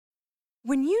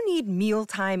When you need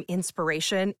mealtime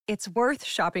inspiration, it's worth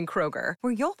shopping Kroger,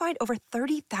 where you'll find over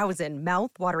 30,000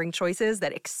 mouth-watering choices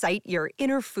that excite your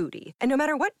inner foodie. And no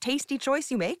matter what tasty choice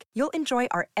you make, you'll enjoy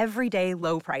our everyday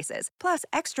low prices, plus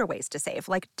extra ways to save,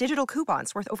 like digital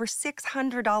coupons worth over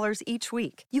 $600 each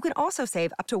week. You can also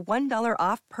save up to $1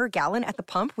 off per gallon at the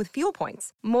pump with fuel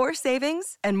points. More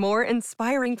savings and more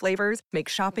inspiring flavors make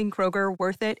shopping Kroger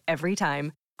worth it every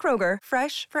time. Kroger,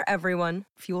 fresh for everyone.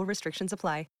 Fuel restrictions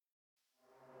apply.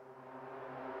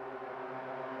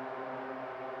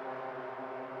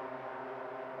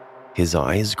 His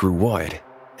eyes grew wide,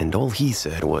 and all he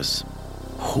said was,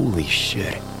 "Holy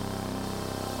shit."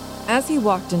 As he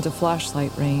walked into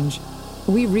flashlight range,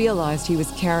 we realized he was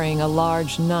carrying a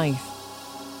large knife.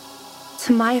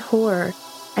 To my horror,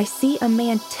 I see a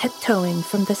man tiptoeing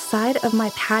from the side of my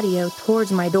patio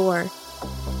towards my door.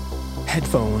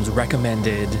 Headphones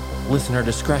recommended. Listener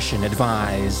discretion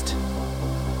advised.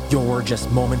 You're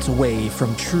just moments away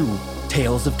from true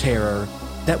tales of terror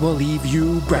that will leave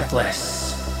you breathless.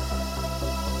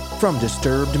 From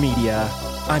Disturbed Media,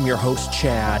 I'm your host,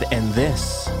 Chad, and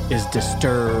this is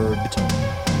Disturbed.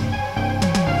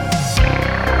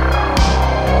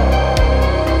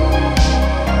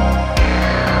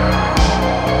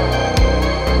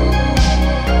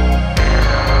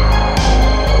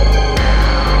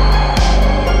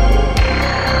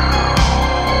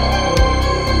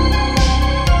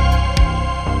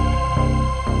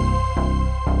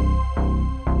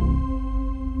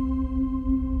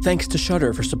 Thanks to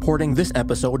Shudder for supporting this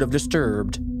episode of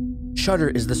Disturbed. Shudder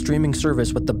is the streaming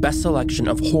service with the best selection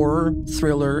of horror,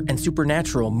 thriller, and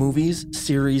supernatural movies,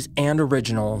 series, and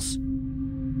originals.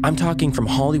 I'm talking from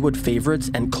Hollywood favorites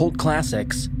and cult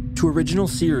classics to original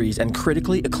series and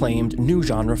critically acclaimed new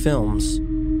genre films.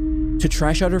 To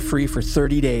try Shudder free for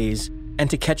 30 days and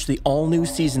to catch the all-new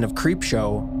season of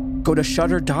Creepshow, go to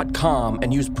shudder.com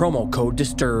and use promo code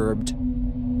DISTURBED.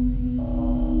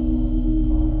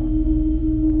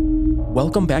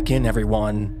 Welcome back in,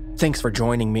 everyone. Thanks for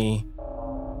joining me.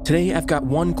 Today, I've got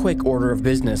one quick order of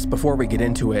business before we get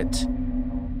into it.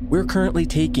 We're currently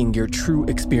taking your true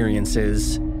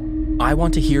experiences. I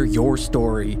want to hear your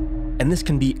story, and this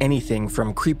can be anything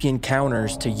from creepy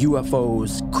encounters to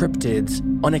UFOs, cryptids,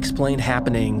 unexplained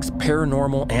happenings,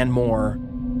 paranormal, and more.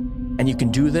 And you can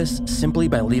do this simply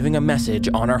by leaving a message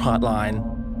on our hotline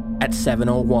at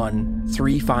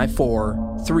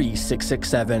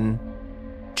 701-354-3667.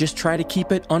 Just try to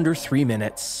keep it under 3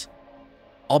 minutes.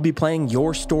 I'll be playing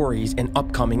your stories in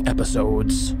upcoming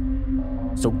episodes.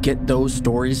 So get those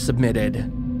stories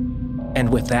submitted. And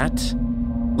with that,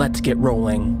 let's get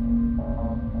rolling.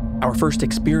 Our first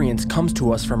experience comes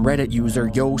to us from Reddit user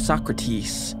Yo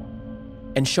Socrates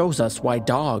and shows us why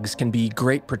dogs can be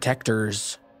great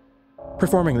protectors.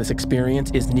 Performing this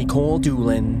experience is Nicole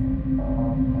Doolin.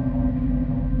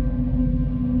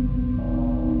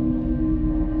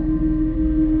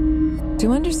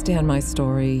 To understand my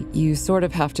story, you sort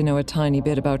of have to know a tiny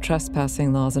bit about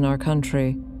trespassing laws in our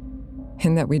country.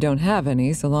 In that we don't have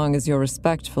any so long as you're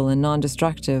respectful and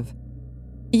non-destructive.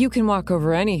 You can walk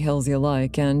over any hills you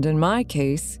like, and in my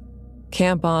case,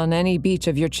 camp on any beach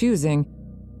of your choosing,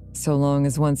 so long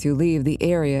as once you leave, the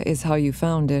area is how you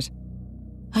found it.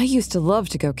 I used to love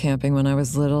to go camping when I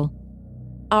was little.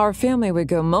 Our family would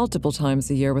go multiple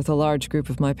times a year with a large group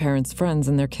of my parents' friends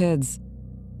and their kids.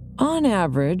 On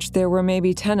average, there were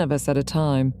maybe 10 of us at a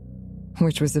time,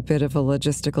 which was a bit of a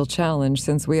logistical challenge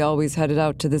since we always headed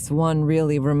out to this one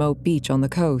really remote beach on the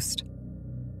coast.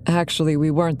 Actually, we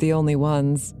weren't the only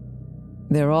ones.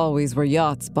 There always were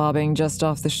yachts bobbing just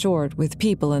off the shore with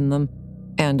people in them,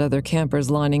 and other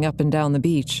campers lining up and down the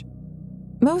beach.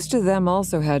 Most of them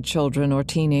also had children or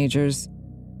teenagers,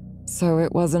 so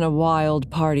it wasn't a wild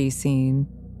party scene.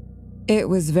 It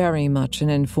was very much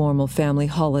an informal family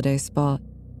holiday spot.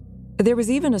 There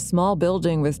was even a small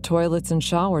building with toilets and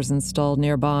showers installed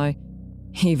nearby,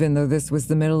 even though this was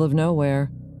the middle of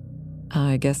nowhere.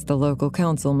 I guess the local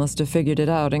council must have figured it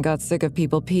out and got sick of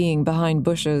people peeing behind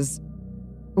bushes.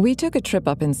 We took a trip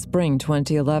up in spring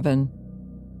 2011.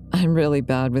 I'm really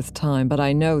bad with time, but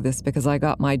I know this because I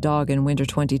got my dog in winter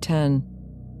 2010.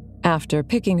 After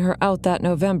picking her out that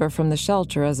November from the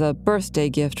shelter as a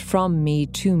birthday gift from me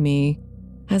to me,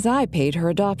 as I paid her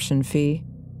adoption fee.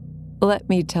 Let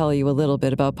me tell you a little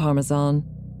bit about Parmesan.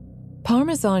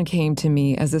 Parmesan came to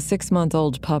me as a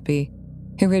 6-month-old puppy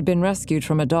who had been rescued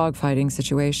from a dogfighting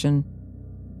situation.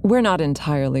 We're not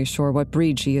entirely sure what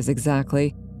breed she is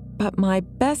exactly, but my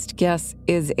best guess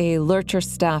is a Lurcher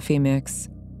Staffy mix.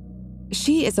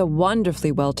 She is a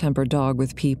wonderfully well-tempered dog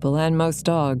with people and most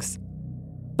dogs,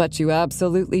 but you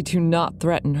absolutely do not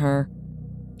threaten her.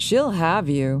 She'll have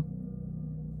you.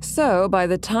 So, by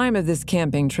the time of this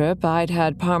camping trip, I'd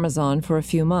had Parmesan for a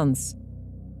few months.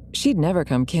 She'd never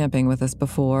come camping with us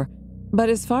before, but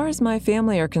as far as my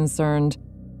family are concerned,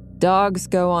 dogs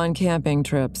go on camping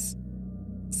trips.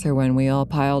 So when we all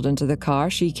piled into the car,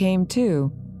 she came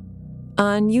too.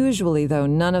 Unusually, though,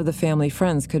 none of the family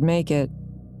friends could make it,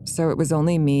 so it was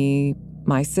only me,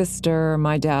 my sister,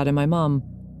 my dad, and my mom.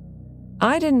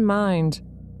 I didn't mind.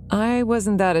 I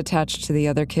wasn't that attached to the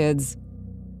other kids.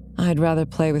 I'd rather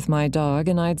play with my dog,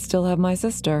 and I'd still have my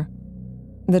sister.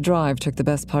 The drive took the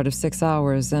best part of 6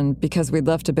 hours, and because we'd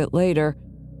left a bit later,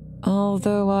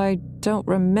 although I don't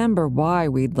remember why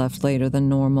we'd left later than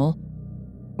normal,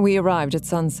 we arrived at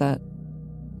sunset.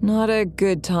 Not a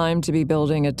good time to be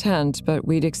building a tent, but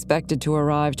we'd expected to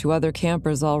arrive to other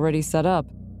campers already set up,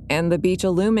 and the beach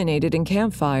illuminated in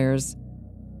campfires.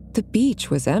 The beach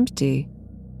was empty.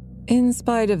 In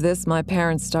spite of this, my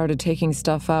parents started taking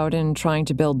stuff out and trying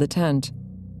to build the tent.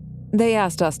 They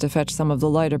asked us to fetch some of the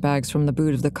lighter bags from the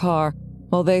boot of the car,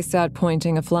 while they sat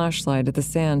pointing a flashlight at the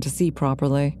sand to see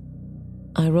properly.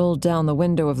 I rolled down the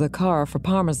window of the car for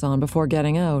Parmesan before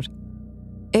getting out.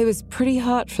 It was pretty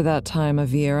hot for that time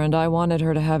of year, and I wanted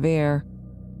her to have air.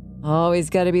 Always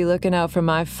gotta be looking out for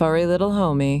my furry little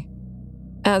homie.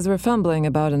 As we're fumbling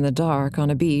about in the dark on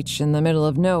a beach in the middle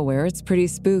of nowhere, it's pretty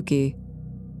spooky.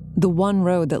 The one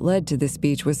road that led to this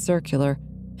beach was circular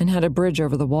and had a bridge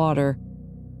over the water,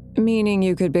 meaning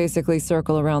you could basically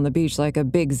circle around the beach like a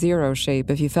big zero shape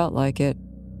if you felt like it.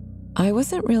 I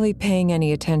wasn't really paying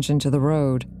any attention to the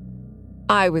road.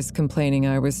 I was complaining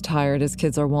I was tired, as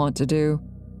kids are wont to do.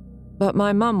 But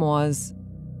my mom was.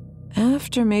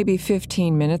 After maybe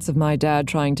 15 minutes of my dad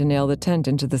trying to nail the tent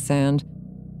into the sand,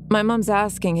 my mom's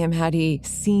asking him had he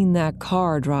seen that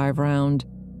car drive round.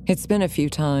 It's been a few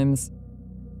times.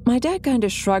 My dad kind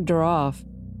of shrugged her off.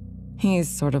 He's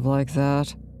sort of like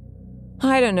that.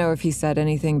 I don't know if he said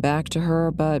anything back to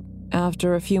her, but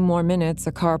after a few more minutes,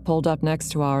 a car pulled up next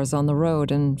to ours on the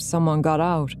road and someone got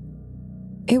out.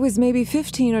 It was maybe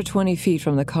 15 or 20 feet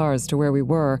from the cars to where we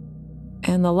were,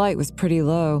 and the light was pretty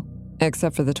low,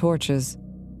 except for the torches.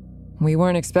 We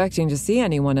weren't expecting to see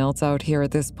anyone else out here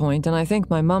at this point, and I think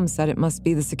my mom said it must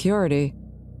be the security.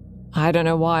 I don't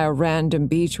know why a random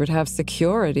beach would have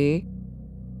security.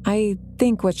 I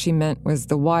think what she meant was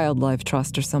the Wildlife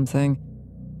Trust or something,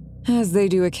 as they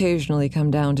do occasionally come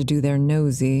down to do their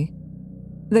nosy.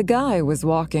 The guy was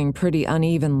walking pretty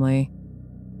unevenly.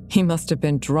 He must have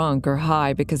been drunk or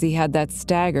high because he had that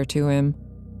stagger to him.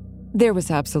 There was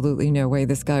absolutely no way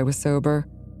this guy was sober.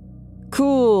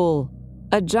 Cool.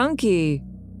 A junkie.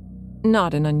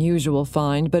 Not an unusual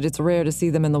find, but it's rare to see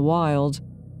them in the wild.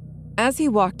 As he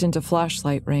walked into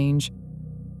flashlight range,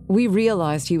 we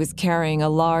realized he was carrying a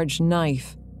large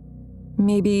knife.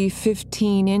 Maybe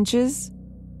 15 inches?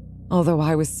 Although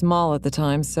I was small at the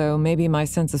time, so maybe my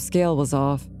sense of scale was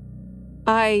off.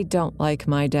 I don't like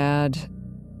my dad,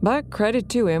 but credit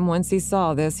to him, once he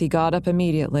saw this, he got up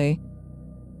immediately,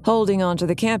 holding onto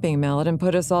the camping mallet, and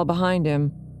put us all behind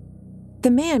him.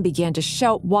 The man began to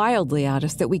shout wildly at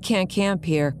us that we can't camp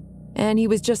here, and he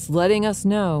was just letting us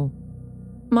know.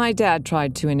 My dad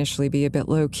tried to initially be a bit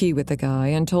low-key with the guy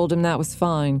and told him that was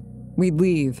fine, we'd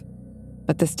leave,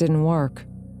 but this didn't work.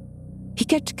 He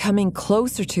kept coming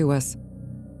closer to us,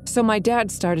 so my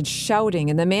dad started shouting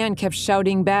and the man kept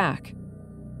shouting back.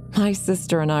 My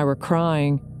sister and I were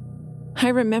crying. I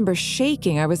remember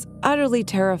shaking. I was utterly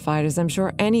terrified, as I'm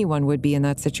sure anyone would be in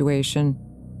that situation.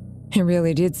 It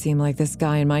really did seem like this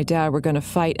guy and my dad were going to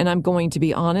fight, and I'm going to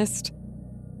be honest,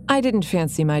 I didn't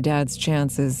fancy my dad's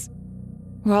chances.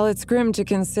 While it's grim to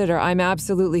consider, I'm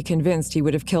absolutely convinced he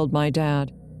would have killed my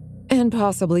dad. And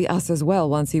possibly us as well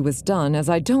once he was done, as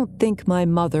I don't think my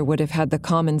mother would have had the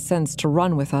common sense to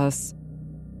run with us.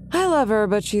 I love her,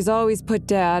 but she's always put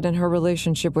Dad and her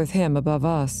relationship with him above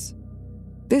us.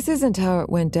 This isn't how it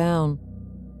went down.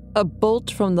 A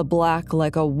bolt from the black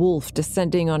like a wolf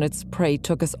descending on its prey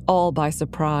took us all by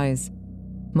surprise.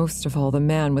 Most of all the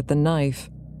man with the knife.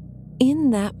 In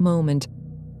that moment,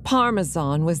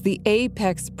 Parmesan was the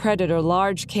apex predator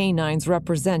large canines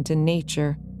represent in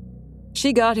nature.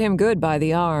 She got him good by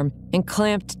the arm and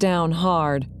clamped down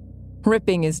hard,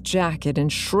 ripping his jacket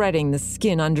and shredding the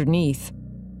skin underneath.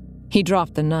 He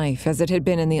dropped the knife as it had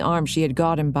been in the arm she had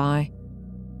got him by.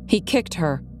 He kicked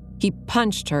her, he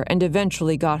punched her, and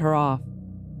eventually got her off.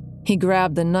 He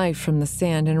grabbed the knife from the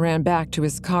sand and ran back to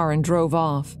his car and drove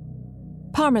off.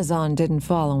 Parmesan didn't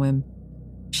follow him.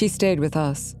 She stayed with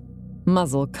us,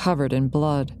 muzzle covered in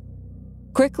blood.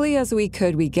 Quickly as we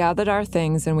could, we gathered our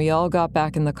things and we all got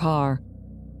back in the car,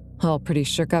 all pretty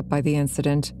shook up by the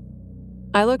incident.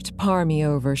 I looked Parmy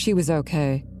over. She was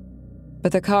okay.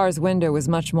 but the car's window was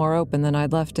much more open than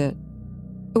I'd left it.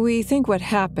 We think what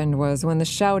happened was when the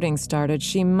shouting started,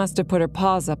 she must have put her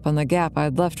paws up on the gap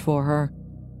I'd left for her.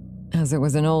 As it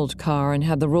was an old car and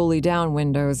had the rolly-down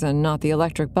windows and not the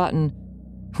electric button,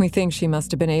 we think she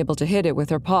must have been able to hit it with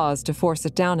her paws to force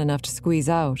it down enough to squeeze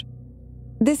out.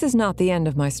 This is not the end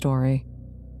of my story.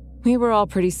 We were all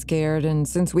pretty scared, and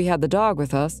since we had the dog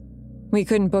with us, we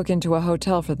couldn't book into a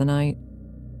hotel for the night.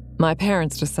 My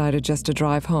parents decided just to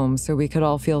drive home so we could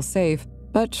all feel safe,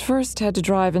 but first had to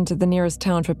drive into the nearest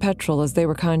town for petrol as they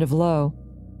were kind of low.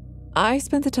 I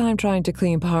spent the time trying to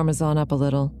clean Parmesan up a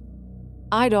little.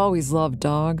 I'd always loved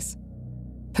dogs,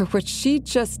 but what she'd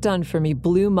just done for me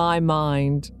blew my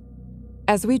mind.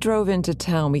 As we drove into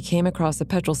town, we came across a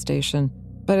petrol station,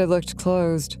 but it looked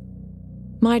closed.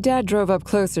 My dad drove up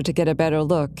closer to get a better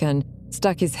look and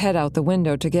stuck his head out the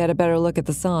window to get a better look at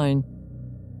the sign.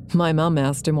 My mom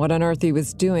asked him what on earth he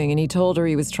was doing, and he told her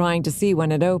he was trying to see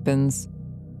when it opens.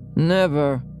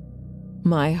 Never.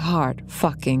 My heart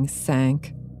fucking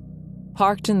sank.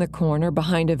 Parked in the corner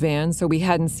behind a van so we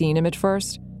hadn't seen him at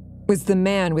first was the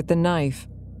man with the knife.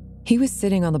 He was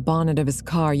sitting on the bonnet of his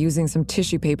car using some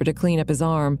tissue paper to clean up his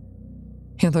arm.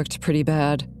 It looked pretty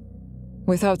bad.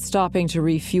 Without stopping to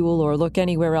refuel or look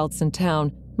anywhere else in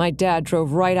town, my dad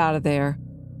drove right out of there.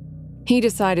 He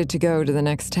decided to go to the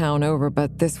next town over,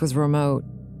 but this was remote.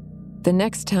 The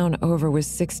next town over was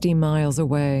 60 miles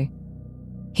away.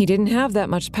 He didn't have that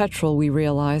much petrol, we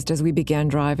realized as we began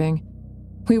driving.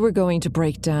 We were going to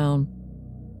break down.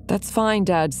 That's fine,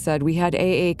 Dad said. We had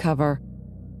AA cover.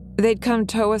 They'd come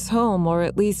tow us home, or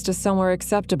at least to somewhere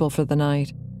acceptable for the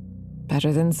night.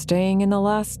 Better than staying in the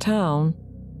last town.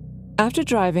 After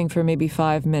driving for maybe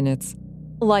 5 minutes,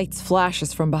 lights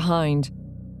flashes from behind.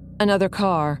 Another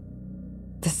car.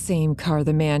 The same car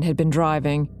the man had been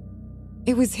driving.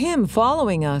 It was him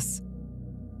following us.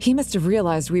 He must have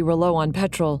realized we were low on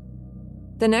petrol.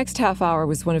 The next half hour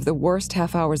was one of the worst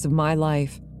half hours of my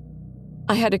life.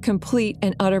 I had a complete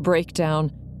and utter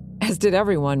breakdown, as did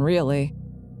everyone, really.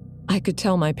 I could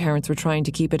tell my parents were trying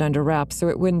to keep it under wraps so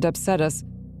it wouldn't upset us,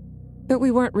 but we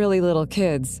weren't really little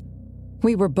kids.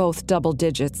 We were both double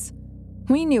digits.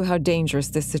 We knew how dangerous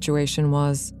this situation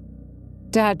was.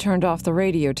 Dad turned off the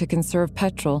radio to conserve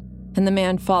petrol, and the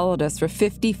man followed us for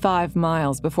 55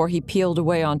 miles before he peeled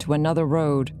away onto another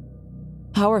road.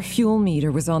 Our fuel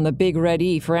meter was on the big red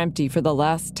E for empty for the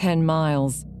last 10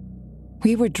 miles.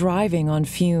 We were driving on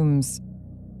fumes.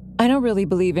 I don't really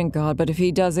believe in God, but if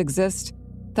he does exist,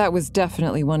 that was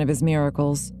definitely one of his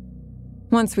miracles.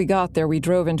 Once we got there, we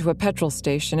drove into a petrol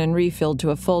station and refilled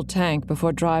to a full tank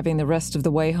before driving the rest of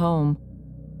the way home.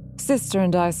 Sister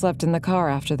and I slept in the car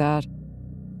after that.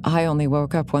 I only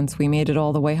woke up once we made it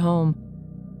all the way home.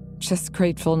 Just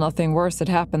grateful nothing worse had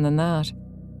happened than that.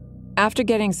 After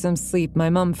getting some sleep, my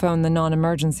mum phoned the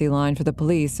non-emergency line for the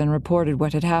police and reported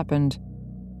what had happened.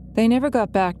 They never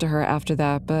got back to her after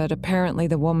that, but apparently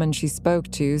the woman she spoke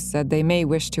to said they may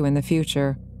wish to in the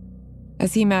future,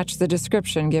 as he matched the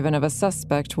description given of a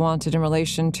suspect wanted in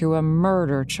relation to a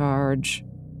murder charge.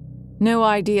 No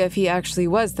idea if he actually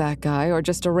was that guy or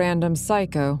just a random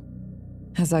psycho.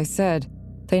 As I said,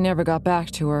 they never got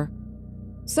back to her.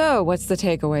 So, what's the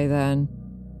takeaway then?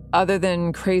 Other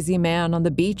than crazy man on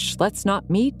the beach, let's not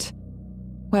meet?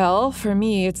 Well, for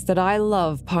me, it's that I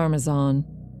love Parmesan.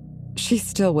 She's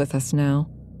still with us now.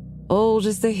 Old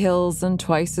as the hills and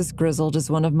twice as grizzled as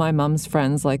one of my mum's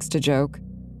friends likes to joke.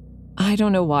 I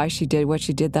don't know why she did what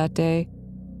she did that day.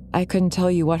 I couldn't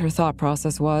tell you what her thought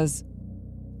process was.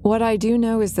 What I do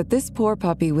know is that this poor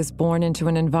puppy was born into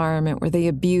an environment where they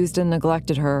abused and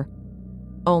neglected her,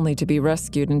 only to be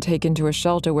rescued and taken to a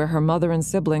shelter where her mother and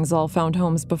siblings all found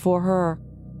homes before her.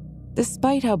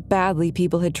 Despite how badly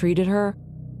people had treated her,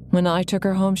 when I took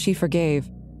her home she forgave,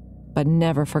 but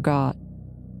never forgot.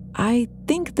 I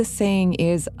think the saying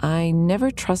is, I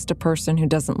never trust a person who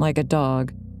doesn't like a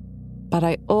dog, but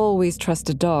I always trust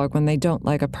a dog when they don't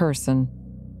like a person.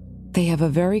 They have a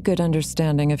very good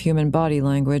understanding of human body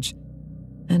language,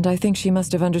 and I think she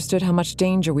must have understood how much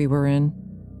danger we were in.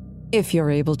 If you're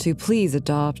able to, please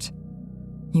adopt.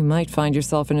 You might find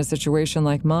yourself in a situation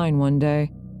like mine one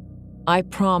day. I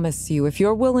promise you, if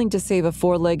you're willing to save a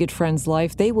four-legged friend's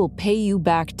life, they will pay you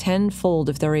back tenfold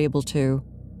if they're able to,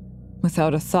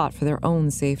 without a thought for their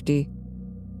own safety.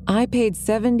 I paid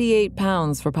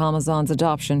 £78 for Parmesan's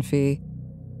adoption fee,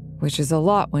 which is a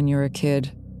lot when you're a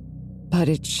kid. But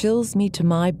it chills me to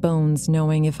my bones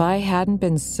knowing if I hadn't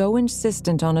been so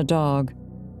insistent on a dog,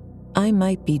 I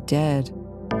might be dead.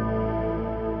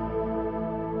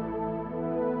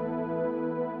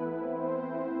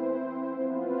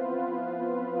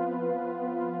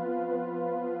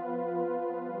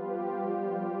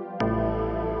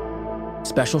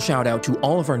 Special shout out to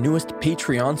all of our newest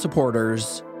Patreon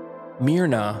supporters: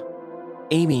 Myrna,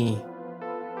 Amy,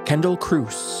 Kendall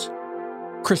Cruz,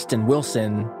 Kristen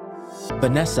Wilson,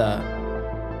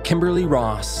 Vanessa, Kimberly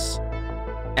Ross,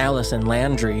 Allison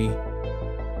Landry,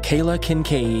 Kayla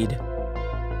Kincaid,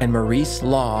 and Maurice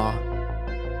Law.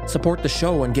 Support the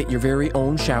show and get your very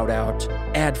own shout-out,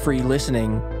 ad-free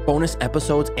listening, bonus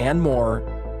episodes, and more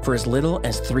for as little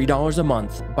as $3 a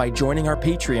month by joining our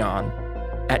Patreon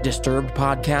at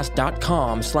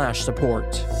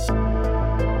disturbedpodcast.com/support.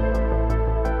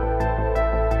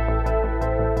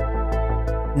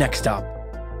 Next up,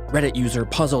 Reddit user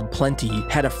Puzzled Plenty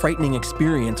had a frightening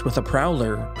experience with a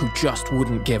prowler who just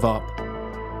wouldn't give up.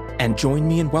 And join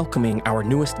me in welcoming our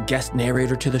newest guest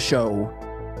narrator to the show.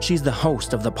 She's the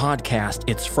host of the podcast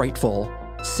It's Frightful,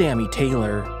 Sammy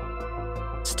Taylor.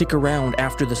 Stick around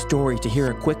after the story to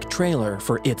hear a quick trailer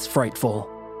for It's Frightful.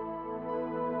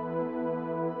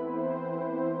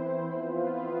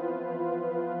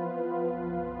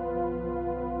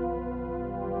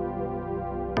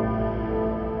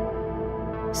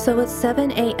 So it's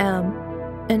 7 a.m.,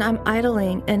 and I'm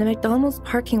idling in a McDonald's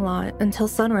parking lot until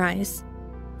sunrise.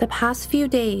 The past few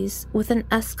days, with an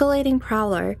escalating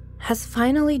prowler, has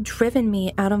finally driven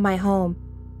me out of my home.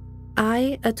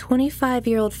 I, a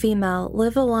 25-year-old female,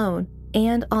 live alone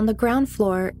and on the ground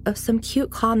floor of some cute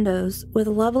condos with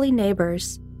lovely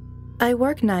neighbors. I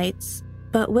work nights,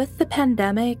 but with the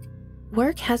pandemic,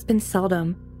 work has been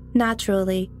seldom.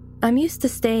 Naturally, I'm used to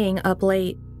staying up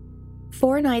late.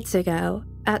 4 nights ago,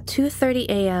 at 2:30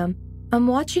 a.m., I'm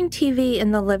watching TV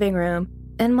in the living room,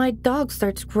 and my dog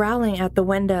starts growling at the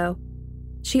window.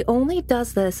 She only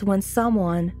does this when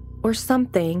someone, or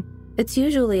something, it's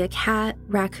usually a cat,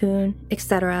 raccoon,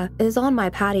 etc., is on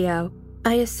my patio.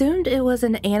 I assumed it was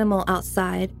an animal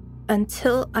outside,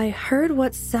 until I heard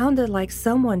what sounded like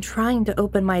someone trying to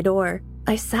open my door.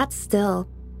 I sat still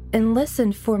and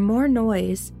listened for more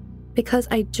noise, because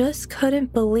I just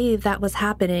couldn't believe that was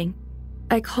happening.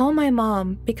 I call my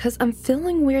mom because I'm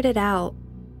feeling weirded out,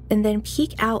 and then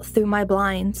peek out through my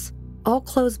blinds, all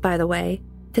closed by the way,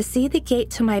 to see the gate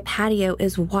to my patio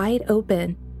is wide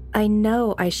open. I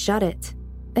know I shut it,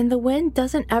 and the wind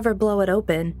doesn't ever blow it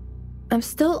open. I'm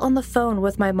still on the phone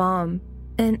with my mom,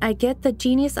 and I get the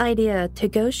genius idea to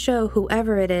go show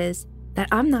whoever it is that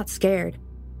I'm not scared,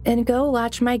 and go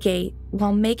latch my gate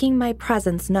while making my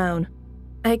presence known.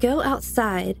 I go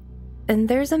outside, and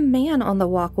there's a man on the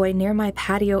walkway near my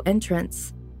patio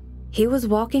entrance. He was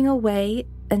walking away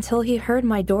until he heard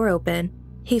my door open.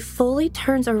 He fully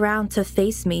turns around to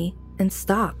face me and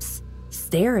stops,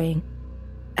 staring.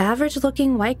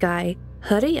 Average-looking white guy,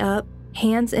 hoodie up,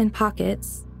 hands in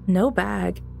pockets, no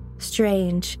bag.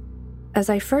 Strange, as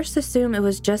I first assumed it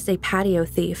was just a patio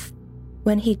thief.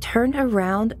 When he turned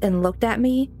around and looked at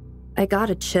me, I got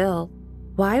a chill.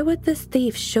 Why would this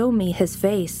thief show me his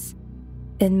face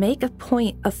and make a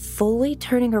point of fully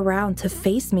turning around to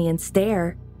face me and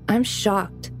stare? I'm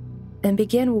shocked and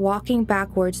begin walking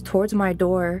backwards towards my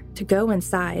door to go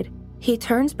inside. He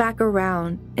turns back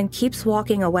around and keeps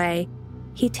walking away.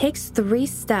 He takes 3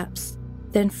 steps,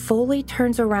 then fully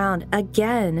turns around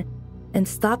again and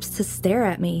stops to stare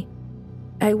at me.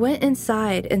 I went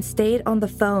inside and stayed on the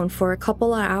phone for a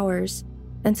couple of hours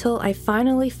until I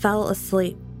finally fell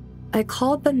asleep. I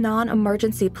called the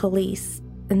non-emergency police,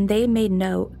 and they made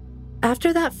note.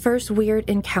 After that first weird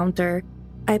encounter,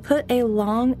 I put a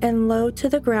long and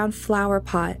low-to-the-ground flower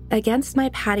pot against my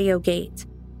patio gate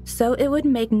so it would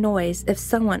make noise if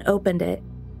someone opened it.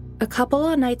 A couple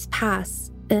of nights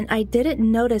passed, and I didn't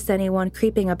notice anyone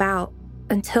creeping about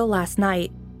until last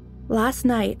night. Last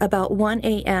night, about 1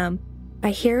 a.m., I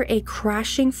hear a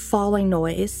crashing, falling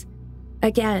noise.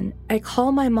 Again, I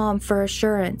call my mom for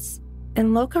assurance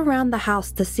and look around the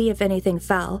house to see if anything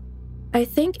fell. I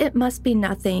think it must be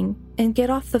nothing and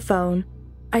get off the phone.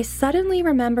 I suddenly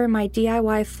remember my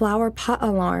DIY flower pot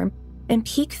alarm and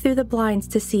peek through the blinds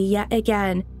to see yet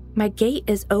again my gate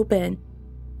is open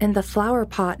and the flower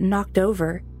pot knocked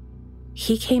over.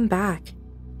 He came back.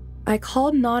 I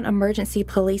called non-emergency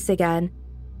police again.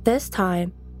 This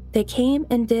time, they came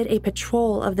and did a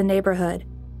patrol of the neighborhood.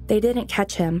 They didn't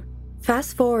catch him.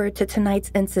 Fast forward to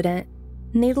tonight's incident.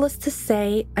 Needless to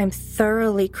say, I'm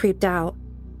thoroughly creeped out.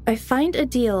 I find a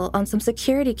deal on some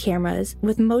security cameras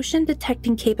with motion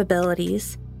detecting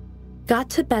capabilities. Got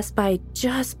to Best Buy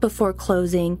just before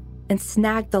closing and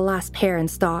snagged the last pair in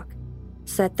stock.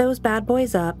 Set those bad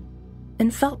boys up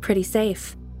and felt pretty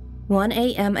safe. 1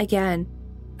 a.m. again.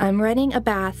 I'm running a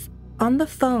bath on the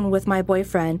phone with my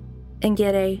boyfriend and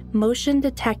get a motion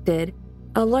detected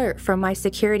alert from my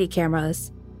security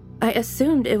cameras. I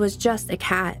assumed it was just a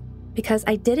cat. because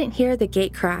I didn't hear the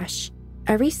gate crash.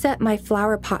 I reset my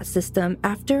flower pot system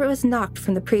after it was knocked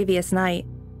from the previous night.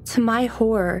 To my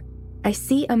horror, I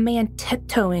see a man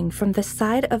tiptoeing from the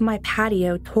side of my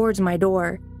patio towards my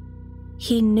door.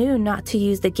 He knew not to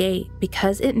use the gate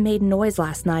because it made noise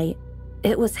last night.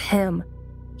 It was him.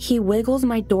 He wiggles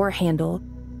my door handle.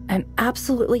 I'm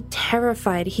absolutely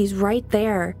terrified he's right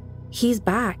there. He's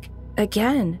back.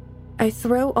 Again. I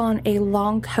throw on a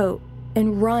long coat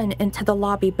and run into the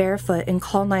lobby barefoot and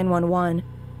call 911.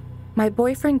 My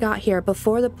boyfriend got here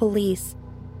before the police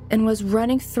and was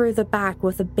running through the back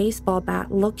with a baseball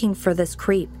bat looking for this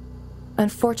creep.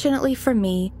 Unfortunately for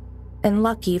me, and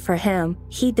lucky for him,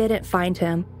 he didn't find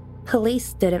him.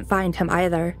 Police didn't find him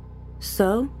either.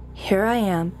 So, here I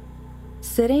am,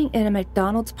 sitting in a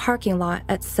McDonald's parking lot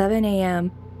at 7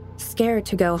 a.m., scared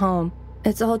to go home.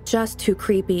 It's all just too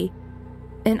creepy.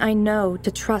 And I know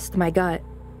to trust my gut.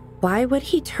 Why would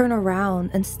he turn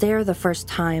around and stare the first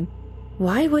time?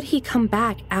 Why would he come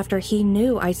back after he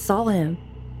knew I saw him?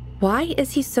 Why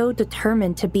is he so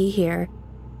determined to be here?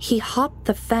 He hopped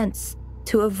the fence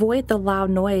to avoid the loud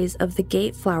noise of the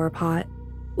gate flower pot.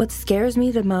 What scares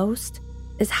me the most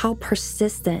is how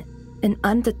persistent and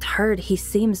undeterred he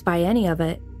seems by any of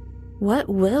it. What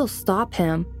will stop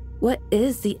him? What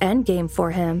is the end game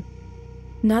for him?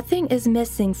 Nothing is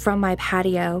missing from my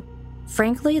patio.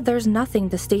 Frankly, there's nothing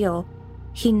to steal.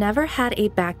 He never had a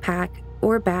backpack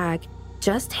or bag,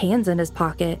 just hands in his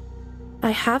pocket.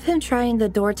 I have him trying the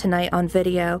door tonight on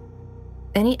video.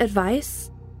 Any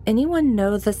advice? Anyone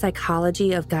know the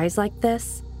psychology of guys like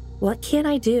this? What can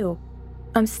I do?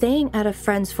 I'm staying at a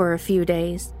friend's for a few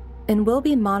days, and will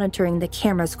be monitoring the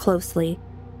cameras closely.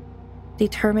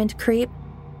 Determined creep?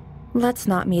 Let's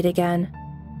not meet again.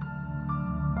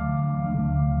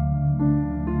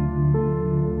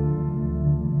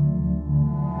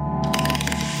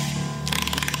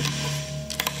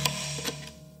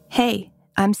 Hey,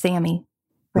 I'm Sammy.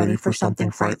 Ready for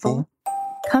something frightful?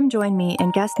 Come join me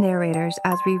and guest narrators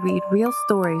as we read real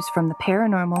stories from the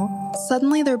paranormal.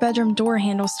 Suddenly, their bedroom door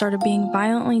handle started being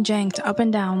violently janked up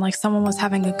and down like someone was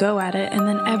having a go at it, and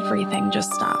then everything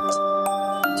just stopped.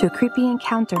 To creepy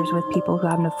encounters with people who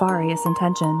have nefarious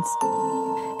intentions.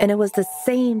 And it was the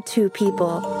same two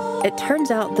people. It turns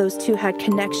out those two had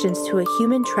connections to a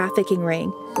human trafficking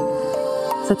ring.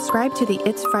 Subscribe to the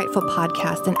It's Frightful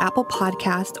podcast in Apple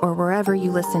Podcast or wherever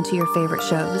you listen to your favorite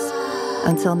shows.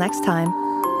 Until next time,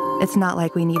 it's not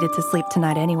like we needed to sleep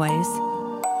tonight anyways.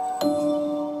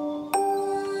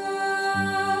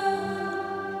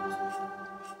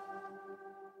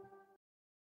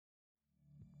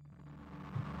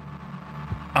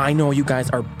 I know you guys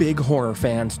are big horror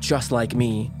fans just like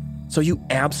me, so you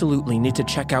absolutely need to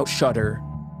check out Shudder.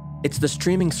 It's the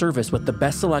streaming service with the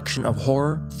best selection of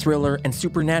horror, thriller, and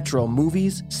supernatural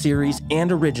movies, series,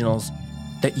 and originals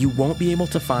that you won't be able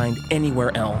to find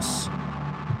anywhere else.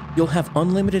 You'll have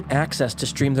unlimited access to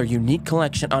stream their unique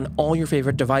collection on all your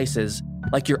favorite devices,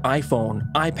 like your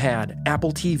iPhone, iPad,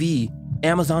 Apple TV,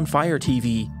 Amazon Fire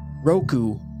TV,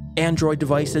 Roku, Android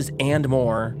devices, and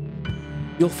more.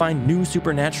 You'll find new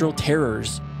supernatural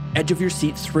terrors,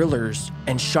 edge-of-your-seat thrillers,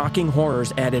 and shocking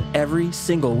horrors added every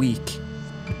single week.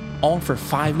 All for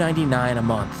 $5.99 a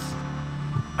month.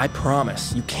 I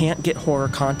promise you can't get horror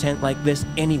content like this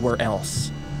anywhere else.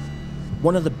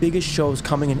 One of the biggest shows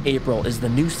coming in April is the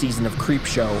new season of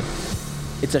Creepshow.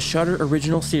 It's a Shudder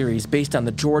original series based on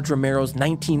the George Romero's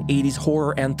 1980s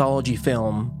horror anthology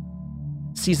film.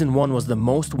 Season 1 was the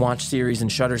most watched series in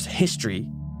Shudder's history,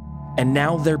 and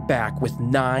now they're back with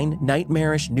 9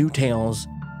 nightmarish new tales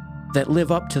that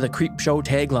live up to the Creepshow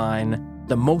tagline,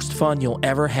 the most fun you'll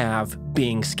ever have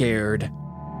being scared.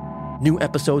 New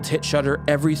episodes hit Shudder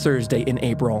every Thursday in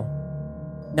April.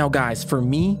 Now guys, for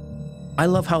me, I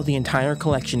love how the entire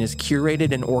collection is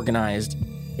curated and organized,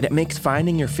 and it makes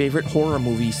finding your favorite horror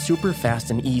movie super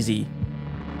fast and easy.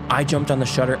 I jumped on the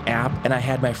Shudder app and I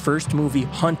had my first movie,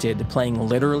 Hunted, playing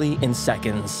literally in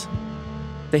seconds.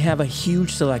 They have a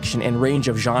huge selection and range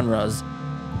of genres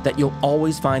that you'll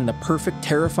always find the perfect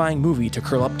terrifying movie to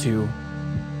curl up to.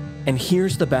 And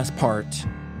here's the best part.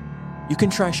 You can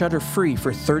try Shudder free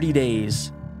for 30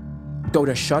 days. Go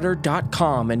to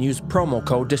shudder.com and use promo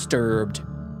code DISTURBED.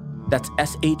 That's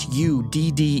SHUDDER.com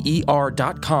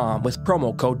with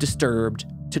promo code DISTURBED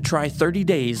to try 30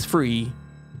 days free.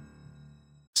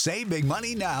 Save big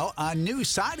money now on new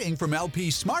siding from LP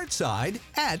SmartSide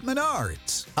at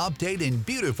Menards. Update and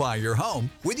beautify your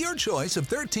home with your choice of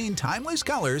 13 timeless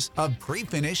colors of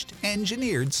pre-finished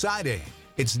engineered siding.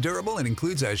 It's durable and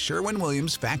includes a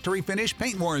Sherwin-Williams factory finish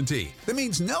paint warranty that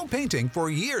means no painting for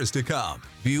years to come.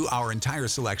 View our entire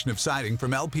selection of siding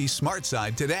from LP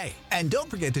SmartSide today. And don't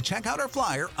forget to check out our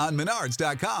flyer on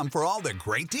Menards.com for all the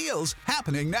great deals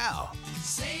happening now.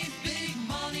 Save big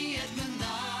money at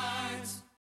Menards.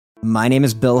 My name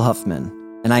is Bill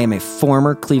Huffman, and I am a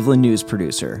former Cleveland news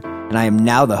producer, and I am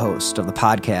now the host of the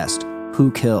podcast, Who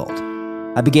Killed?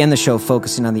 I began the show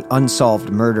focusing on the unsolved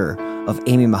murder of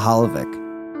Amy Mihaljevic,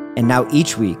 and now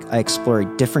each week I explore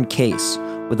a different case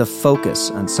with a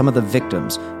focus on some of the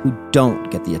victims who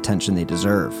don't get the attention they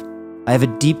deserve. I have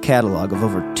a deep catalog of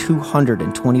over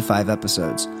 225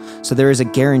 episodes, so there is a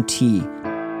guarantee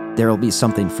there will be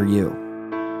something for you.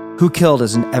 Who Killed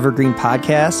is an evergreen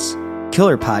podcasts,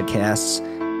 killer podcasts,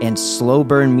 and slow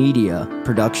burn media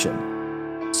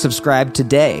production. Subscribe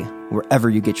today wherever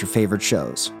you get your favorite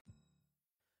shows.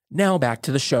 Now back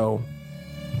to the show.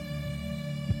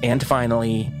 And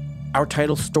finally, our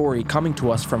title story coming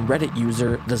to us from Reddit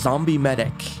user The Zombie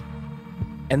Medic.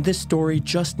 And this story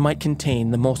just might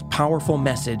contain the most powerful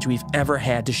message we've ever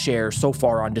had to share so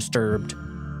far on Disturbed.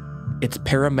 It's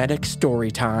paramedic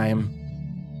story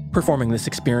time. Performing this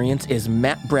experience is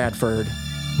Matt Bradford.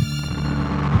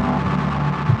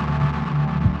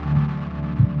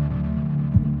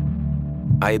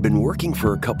 I had been working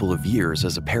for a couple of years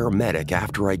as a paramedic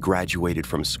after I graduated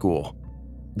from school.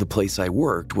 The place I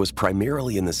worked was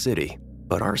primarily in the city,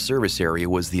 but our service area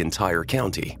was the entire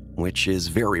county, which is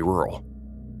very rural.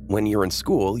 When you're in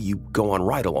school, you go on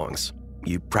ride-alongs.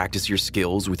 You practice your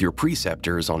skills with your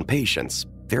preceptors on patients,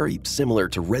 very similar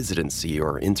to residency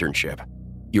or internship.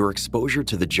 Your exposure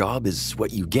to the job is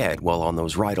what you get while on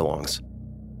those ride-alongs.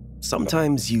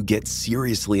 Sometimes you get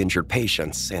seriously injured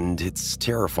patients, and it's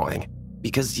terrifying,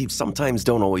 because you sometimes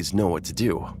don't always know what to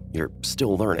do. You're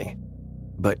still learning.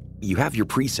 But you have your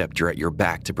preceptor at your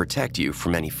back to protect you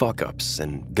from any fuck-ups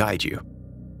and guide you.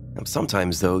 And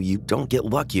sometimes, though, you don't get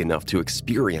lucky enough to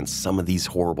experience some of these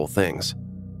horrible things.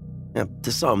 Now,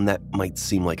 to some, that might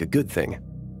seem like a good thing,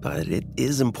 but it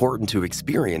is important to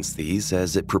experience these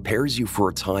as it prepares you for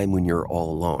a time when you're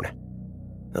all alone.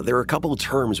 Now, there are a couple of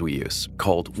terms we use,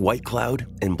 called white cloud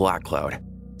and black cloud.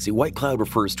 See, white cloud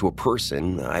refers to a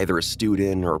person, either a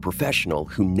student or a professional,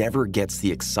 who never gets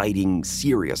the exciting,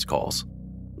 serious calls.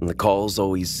 And the calls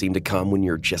always seem to come when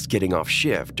you're just getting off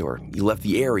shift, or you left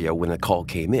the area when a call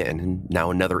came in and now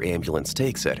another ambulance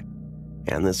takes it.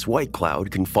 And this white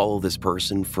cloud can follow this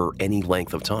person for any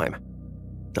length of time.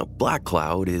 Now, black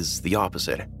cloud is the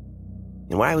opposite.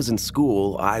 And when I was in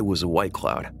school, I was a white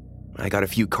cloud. I got a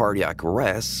few cardiac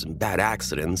arrests, bad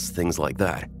accidents, things like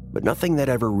that, but nothing that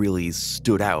ever really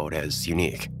stood out as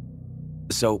unique.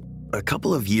 So, a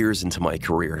couple of years into my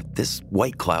career, this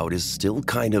white cloud is still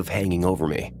kind of hanging over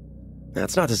me.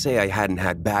 That's not to say I hadn't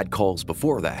had bad calls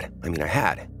before that. I mean, I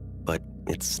had, but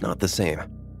it's not the same.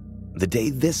 The day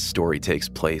this story takes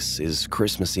place is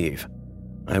Christmas Eve.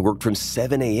 I worked from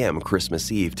 7 a.m.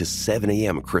 Christmas Eve to 7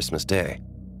 a.m. Christmas Day.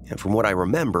 And from what I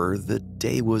remember, the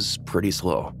day was pretty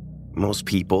slow. Most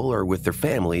people are with their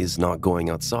families, not going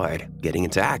outside, getting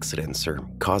into accidents, or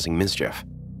causing mischief.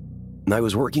 I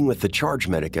was working with the charge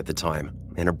medic at the time,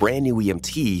 and a brand new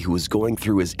EMT who was going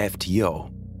through his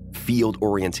FTO, field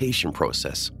orientation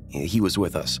process. He was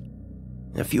with us.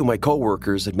 A few of my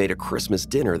coworkers had made a Christmas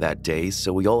dinner that day,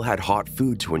 so we all had hot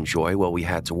food to enjoy while we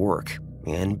had to work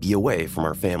and be away from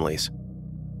our families.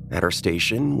 At our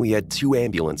station, we had 2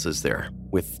 ambulances there,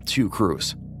 with 2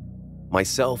 crews.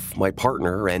 Myself, my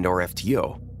partner, and our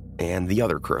FTO, and the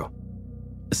other crew.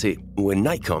 See, when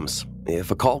night comes,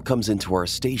 if a call comes into our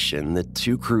station, the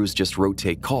 2 crews just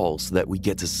rotate calls so that we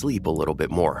get to sleep a little bit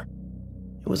more.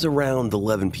 It was around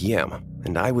 11 p.m.,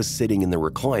 and I was sitting in the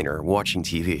recliner watching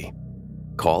TV.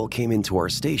 Call came into our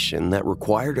station that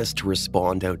required us to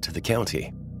respond out to the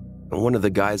county. One of the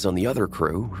guys on the other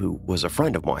crew, who was a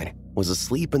friend of mine, was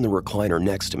asleep in the recliner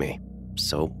next to me,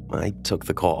 so I took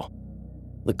the call.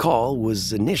 The call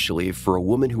was initially for a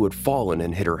woman who had fallen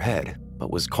and hit her head,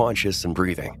 but was conscious and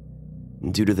breathing.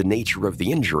 Due to the nature of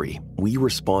the injury, we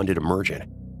responded emergent.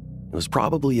 It was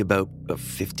probably about a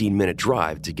 15-minute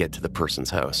drive to get to the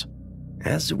person's house.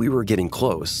 As we were getting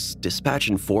close, dispatch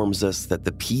informs us that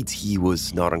the PT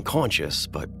was not unconscious,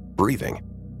 but breathing.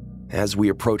 As we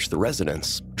approach the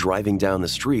residence, driving down the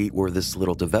street where this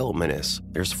little development is,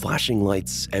 there's flashing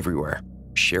lights everywhere.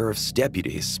 Sheriff's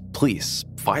deputies, police,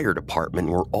 fire department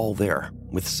were all there,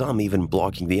 with some even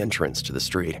blocking the entrance to the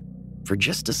street. For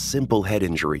just a simple head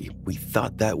injury, we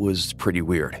thought that was pretty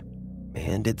weird.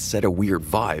 And it set a weird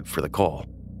vibe for the call.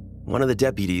 One of the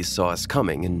deputies saw us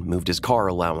coming and moved his car,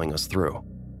 allowing us through.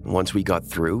 Once we got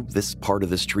through, this part of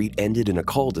the street ended in a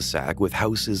cul-de-sac with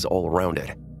houses all around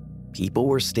it. People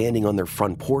were standing on their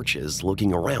front porches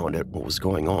looking around at what was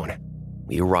going on.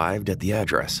 We arrived at the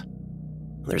address.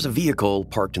 There's a vehicle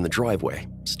parked in the driveway,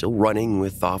 still running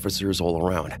with officers all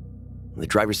around. The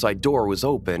driver's side door was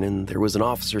open and there was an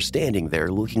officer standing there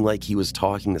looking like he was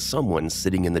talking to someone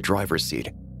sitting in the driver's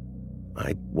seat.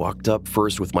 I walked up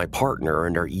first with my partner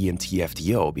and our EMT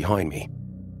FTO behind me.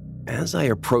 As I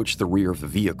approach the rear of the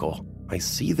vehicle, I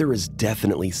see there is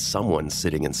definitely someone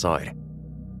sitting inside.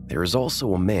 There is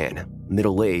also a man,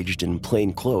 middle-aged in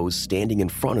plain clothes, standing in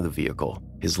front of the vehicle,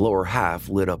 his lower half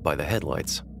lit up by the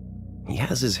headlights. He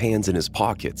has his hands in his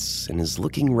pockets and is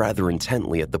looking rather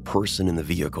intently at the person in the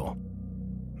vehicle.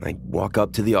 I walk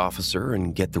up to the officer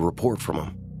and get the report from him.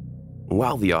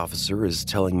 While the officer is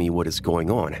telling me what is going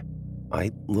on,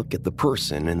 I look at the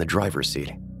person in the driver's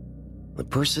seat. The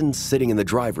person sitting in the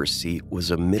driver's seat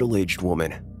was a middle-aged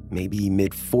woman, maybe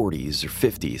mid-40s or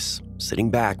 50s, sitting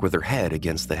back with her head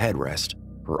against the headrest,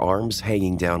 her arms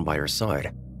hanging down by her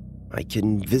side. I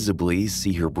can visibly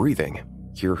see her breathing,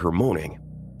 hear her moaning,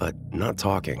 but not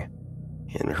talking,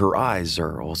 and her eyes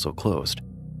are also closed.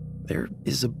 There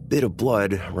is a bit of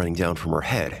blood running down from her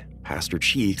head, past her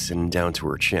cheeks and down to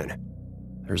her chin.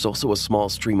 There's also a small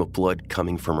stream of blood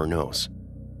coming from her nose.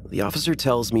 The officer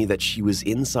tells me that she was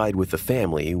inside with the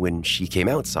family when she came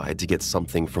outside to get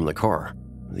something from the car.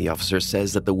 The officer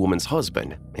says that the woman's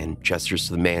husband, and gestures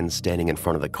to the man standing in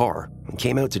front of the car,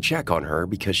 came out to check on her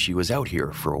because she was out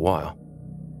here for a while.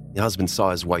 The husband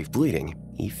saw his wife bleeding.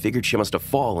 He figured she must have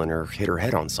fallen or hit her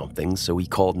head on something, so he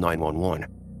called 911.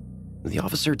 The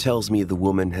officer tells me the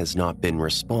woman has not been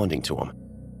responding to him.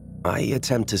 I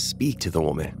attempt to speak to the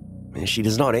woman. She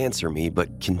does not answer me,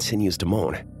 but continues to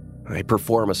moan. I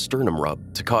perform a sternum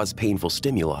rub to cause painful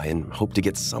stimuli and hope to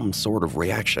get some sort of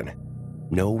reaction.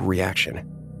 No reaction.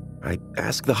 I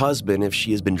ask the husband if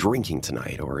she has been drinking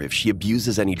tonight or if she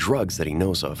abuses any drugs that he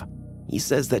knows of. He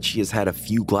says that she has had a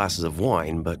few glasses of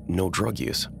wine, but no drug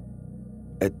use.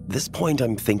 At this point,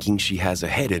 I'm thinking she has a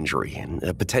head injury and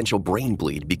a potential brain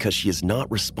bleed because she is not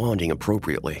responding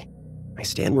appropriately. I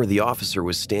stand where the officer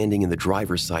was standing in the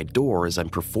driver's side door as I'm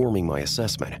performing my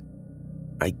assessment.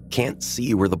 I can't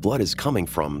see where the blood is coming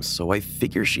from, so I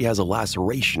figure she has a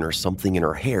laceration or something in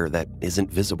her hair that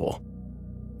isn't visible.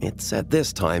 It's at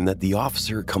this time that the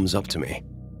officer comes up to me.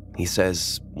 He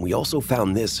says, "We also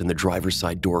found this in the driver's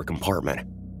side door compartment."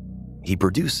 He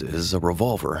produces a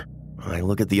revolver. I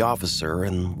look at the officer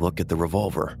and look at the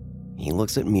revolver. He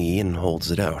looks at me and holds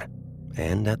it out,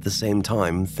 and at the same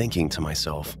time thinking to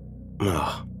myself,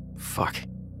 "Oh, fuck."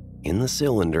 In the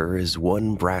cylinder is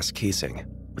one brass casing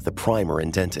with a primer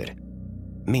indented,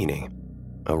 meaning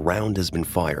a round has been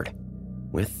fired.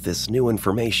 With this new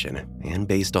information, and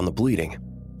based on the bleeding,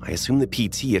 I assume the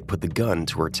PT had put the gun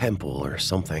to her temple or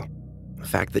something. The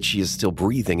fact that she is still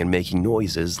breathing and making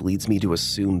noises leads me to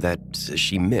assume that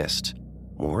she missed,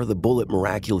 or the bullet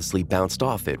miraculously bounced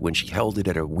off it when she held it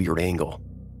at a weird angle.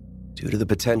 Due to the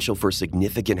potential for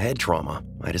significant head trauma,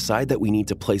 I decide that we need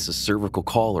to place a cervical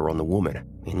collar on the woman,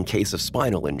 in case of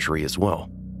spinal injury as well.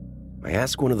 I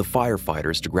ask one of the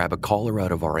firefighters to grab a collar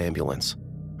out of our ambulance.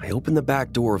 I open the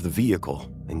back door of the vehicle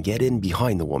and get in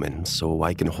behind the woman so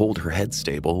I can hold her head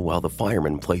stable while the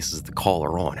fireman places the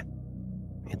collar on.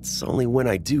 It's only when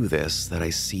I do this that I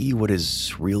see what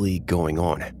is really going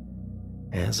on.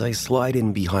 As I slide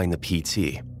in behind the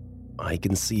PT, I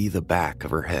can see the back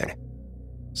of her head.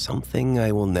 Something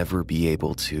I will never be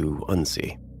able to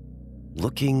unsee.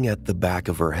 Looking at the back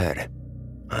of her head,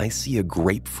 I see a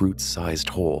grapefruit-sized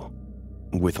hole.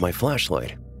 With my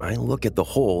flashlight, I look at the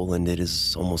hole and it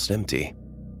is almost empty,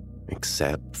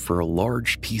 except for a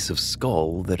large piece of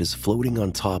skull that is floating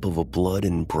on top of a blood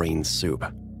and brain soup.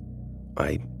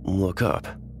 I look up,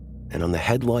 and on the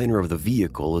headliner of the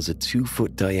vehicle is a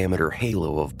 2-foot diameter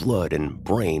halo of blood and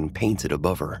brain painted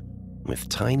above her, with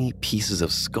tiny pieces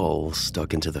of skull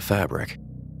stuck into the fabric.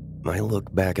 I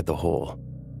look back at the hole.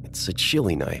 It's a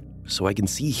chilly night, so I can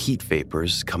see heat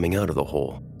vapors coming out of the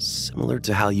hole, similar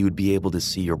to how you would be able to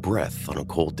see your breath on a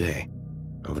cold day.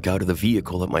 I look out of the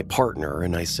vehicle at my partner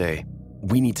and I say,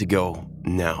 "We need to go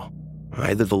now."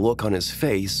 Either the look on his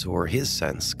face or his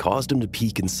sense caused him to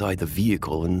peek inside the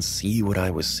vehicle and see what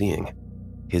I was seeing.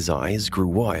 His eyes grew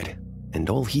wide, and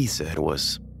all he said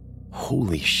was,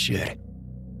 "Holy shit."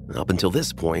 Up until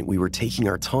this point, we were taking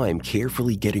our time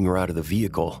carefully getting her out of the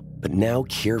vehicle, but now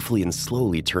carefully and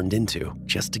slowly turned into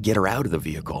just to get her out of the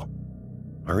vehicle.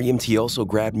 Our EMT also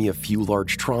grabbed me a few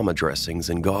large trauma dressings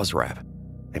and gauze wrap.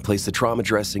 I placed the trauma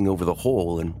dressing over the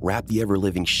hole and wrapped the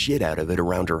ever-living shit out of it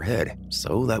around her head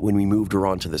so that when we moved her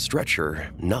onto the stretcher,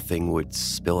 nothing would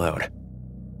spill out.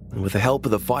 And with the help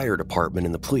of the fire department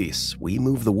and the police, we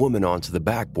moved the woman onto the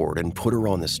backboard and put her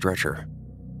on the stretcher.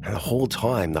 And the whole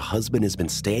time, the husband has been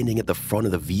standing at the front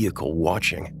of the vehicle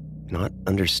watching, not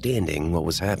understanding what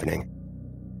was happening.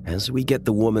 As we get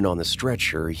the woman on the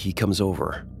stretcher, he comes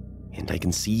over, and I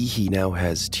can see he now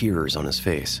has tears on his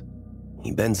face.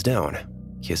 He bends down,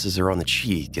 kisses her on the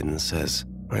cheek, and says,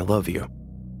 "I love you."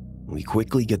 We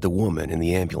quickly get the woman in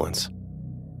the ambulance.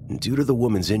 Due to the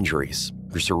woman's injuries,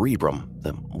 her cerebrum,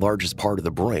 the largest part of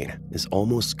the brain, is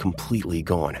almost completely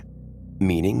gone,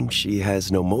 meaning she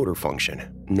has no motor function,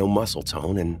 no muscle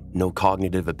tone, and no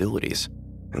cognitive abilities.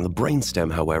 And the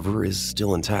brainstem, however, is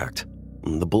still intact.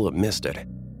 The bullet missed it.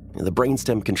 The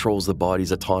brainstem controls the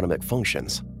body's autonomic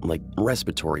functions, like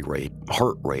respiratory rate,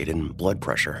 heart rate, and blood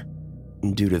pressure.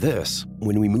 Due to this,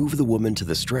 when we moved the woman to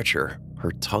the stretcher,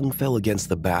 her tongue fell against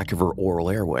the back of her oral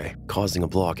airway, causing a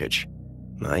blockage.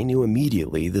 I knew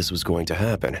immediately this was going to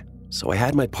happen, so I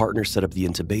had my partner set up the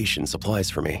intubation supplies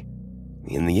for me.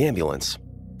 In the ambulance,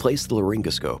 placed the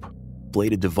laryngoscope,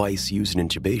 bladed device used in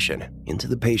intubation, into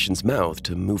the patient's mouth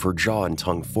to move her jaw and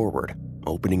tongue forward,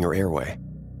 opening her airway.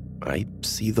 I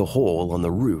see the hole on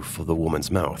the roof of the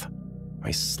woman's mouth.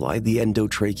 I slide the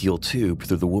endotracheal tube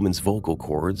through the woman's vocal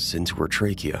cords into her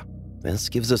trachea. This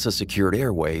gives us a secured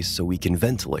airway so we can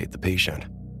ventilate the patient.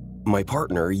 My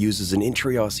partner uses an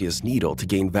intraosseous needle to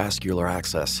gain vascular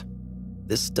access.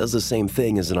 This does the same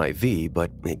thing as an IV, but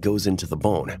it goes into the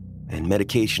bone, and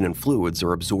medication and fluids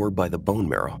are absorbed by the bone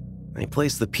marrow. I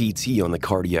place the PT on the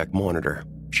cardiac monitor,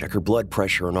 check her blood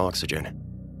pressure and oxygen.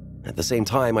 At the same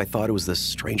time, I thought it was the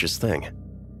strangest thing.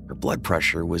 Her blood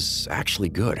pressure was actually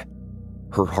good.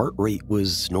 Her heart rate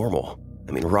was normal.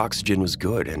 Her oxygen was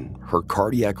good, and her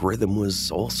cardiac rhythm was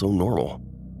also normal.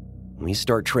 We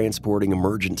start transporting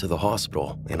Emergent to the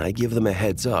hospital, and I give them a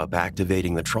heads up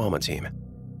activating the trauma team.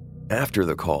 After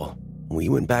the call, we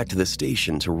went back to the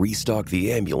station to restock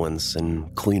the ambulance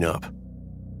and clean up.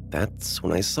 That's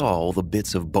when I saw all the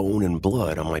bits of bone and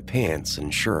blood on my pants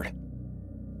and shirt.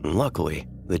 And luckily,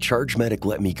 the charge medic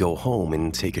let me go home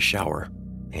and take a shower,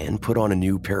 and put on a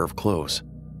new pair of clothes.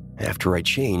 After I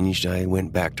changed, I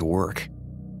went back to work,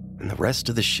 and the rest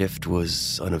of the shift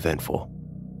was uneventful.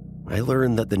 I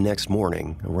learned that the next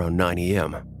morning, around 9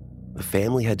 a.m., the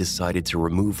family had decided to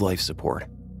remove life support,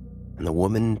 and the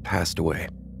woman passed away.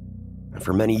 And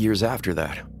for many years after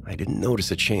that, I didn't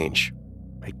notice a change.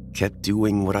 I kept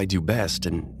doing what I do best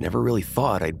and never really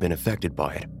thought I'd been affected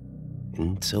by it,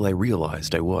 until I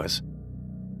realized I was.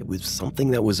 It was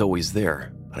something that was always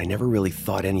there, but I never really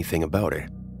thought anything about it.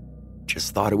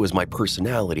 Just thought it was my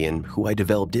personality and who I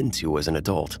developed into as an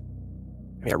adult.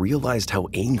 I realized how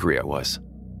angry I was.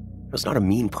 I was not a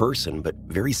mean person, but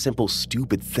very simple,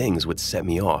 stupid things would set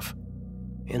me off.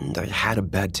 And I had a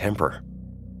bad temper.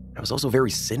 I was also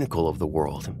very cynical of the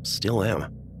world, and still am.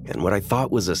 And what I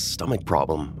thought was a stomach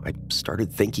problem, I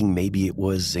started thinking maybe it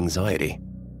was anxiety.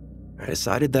 I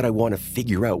decided that I want to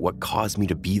figure out what caused me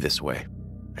to be this way.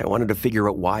 I wanted to figure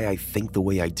out why I think the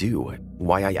way I do,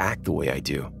 why I act the way I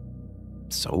do.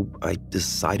 So I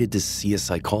decided to see a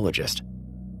psychologist.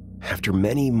 After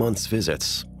many months'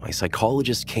 visits, my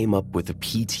psychologist came up with a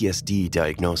PTSD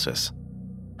diagnosis.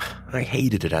 I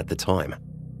hated it at the time.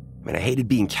 I hated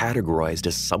being categorized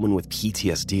as someone with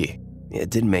PTSD.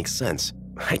 It didn't make sense.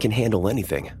 I can handle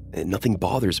anything. Nothing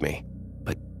bothers me.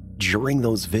 But during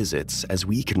those visits, as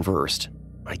we conversed,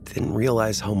 I didn't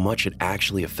realize how much it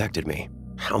actually affected me.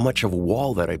 How much of a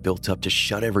wall that I built up to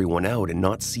shut everyone out and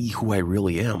not see who I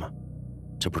really am.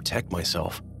 To protect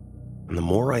myself. And the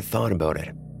more I thought about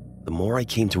it, the more I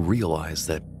came to realize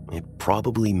that it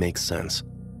probably makes sense.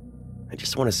 I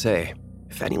just want to say,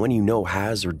 if anyone you know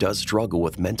has or does struggle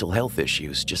with mental health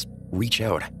issues, just reach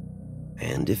out.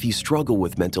 And if you struggle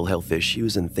with mental health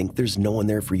issues and think there's no one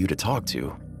there for you to talk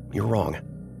to, you're wrong.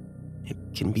 It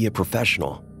can be a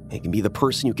professional. It can be the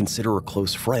person you consider a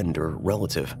close friend or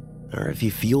relative. Or if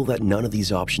you feel that none of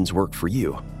these options work for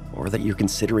you, or that you're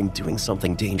considering doing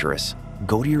something dangerous,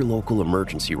 go to your local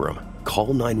emergency room.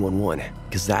 Call 911,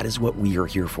 because that is what we are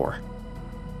here for.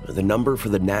 The number for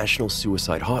the National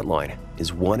Suicide Hotline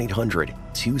is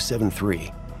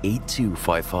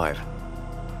 1-800-273-8255.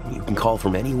 You can call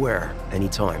from anywhere,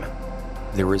 anytime.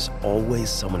 There is always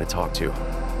someone to talk to.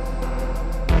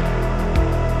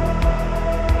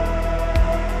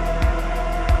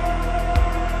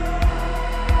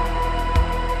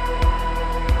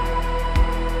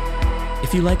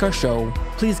 If you like our show,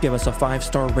 please give us a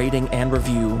 5-star rating and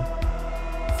review.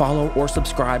 follow or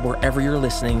subscribe wherever you're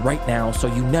listening right now so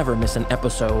you never miss an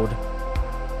episode.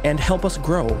 And help us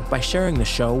grow by sharing the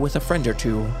show with a friend or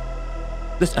two.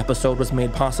 This episode was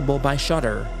made possible by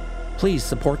Shudder. Please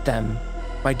support them.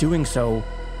 By doing so,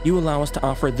 you allow us to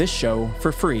offer this show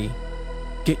for free.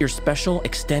 Get your special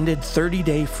extended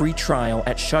 30-day free trial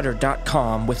at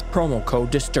Shudder.com with promo code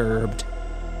DISTURBED.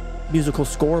 Musical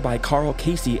score by Carl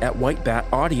Casey at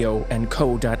Whitebat Audio and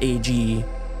Co.ag.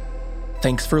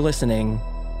 Thanks for listening.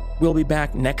 We'll be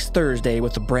back next Thursday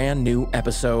with a brand new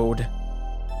episode.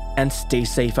 And stay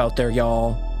safe out there,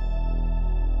 y'all.